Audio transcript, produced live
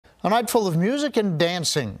A night full of music and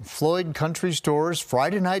dancing. Floyd Country Store's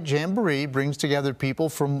Friday Night Jamboree brings together people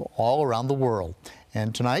from all around the world.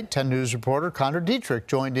 And tonight, 10 News reporter Connor Dietrich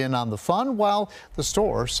joined in on the fun while the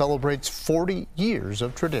store celebrates 40 years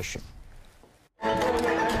of tradition.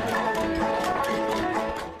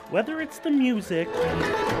 Whether it's the music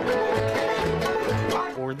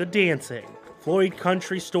or the dancing, Floyd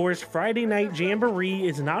Country Store's Friday Night Jamboree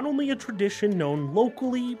is not only a tradition known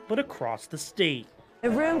locally, but across the state. The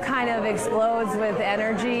room kind of explodes with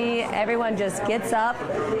energy. Everyone just gets up,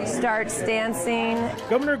 starts dancing.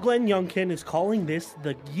 Governor Glenn Youngkin is calling this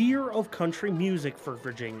the year of country music for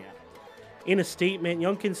Virginia. In a statement,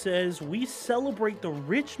 Youngkin says, "We celebrate the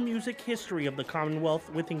rich music history of the Commonwealth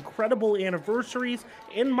with incredible anniversaries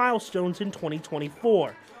and milestones in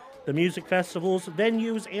 2024. The music festivals,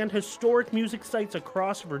 venues, and historic music sites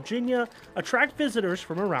across Virginia attract visitors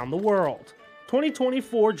from around the world."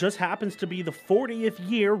 2024 just happens to be the 40th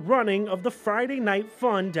year running of the Friday Night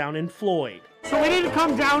Fun down in Floyd. So we didn't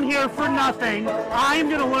come down here for nothing. I'm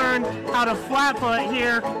going to learn how to flat foot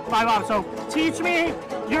here. My mom. So teach me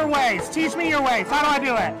your ways. Teach me your ways. How do I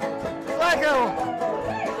do it? Let go.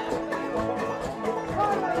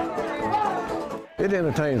 It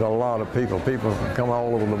entertains a lot of people. People come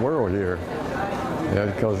all over the world here. Yeah,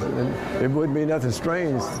 because it wouldn't be nothing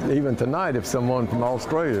strange even tonight if someone from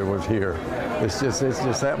Australia was here. It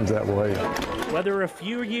just happens that way. Whether a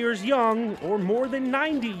few years young or more than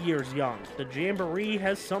 90 years young, the Jamboree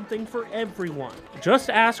has something for everyone. Just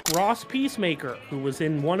ask Ross Peacemaker, who was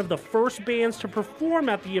in one of the first bands to perform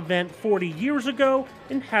at the event 40 years ago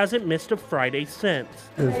and hasn't missed a Friday since.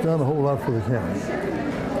 It's done a whole lot for the county,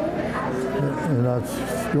 and I'm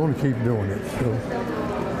going to keep doing it. So.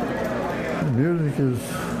 Music is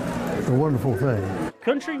a wonderful thing.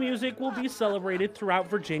 Country music will be celebrated throughout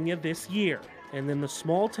Virginia this year. And in the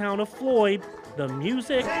small town of Floyd, the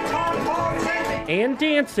music and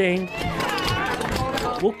dancing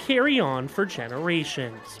will carry on for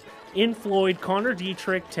generations. In Floyd, Connor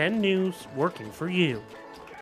Dietrich, 10 News, working for you.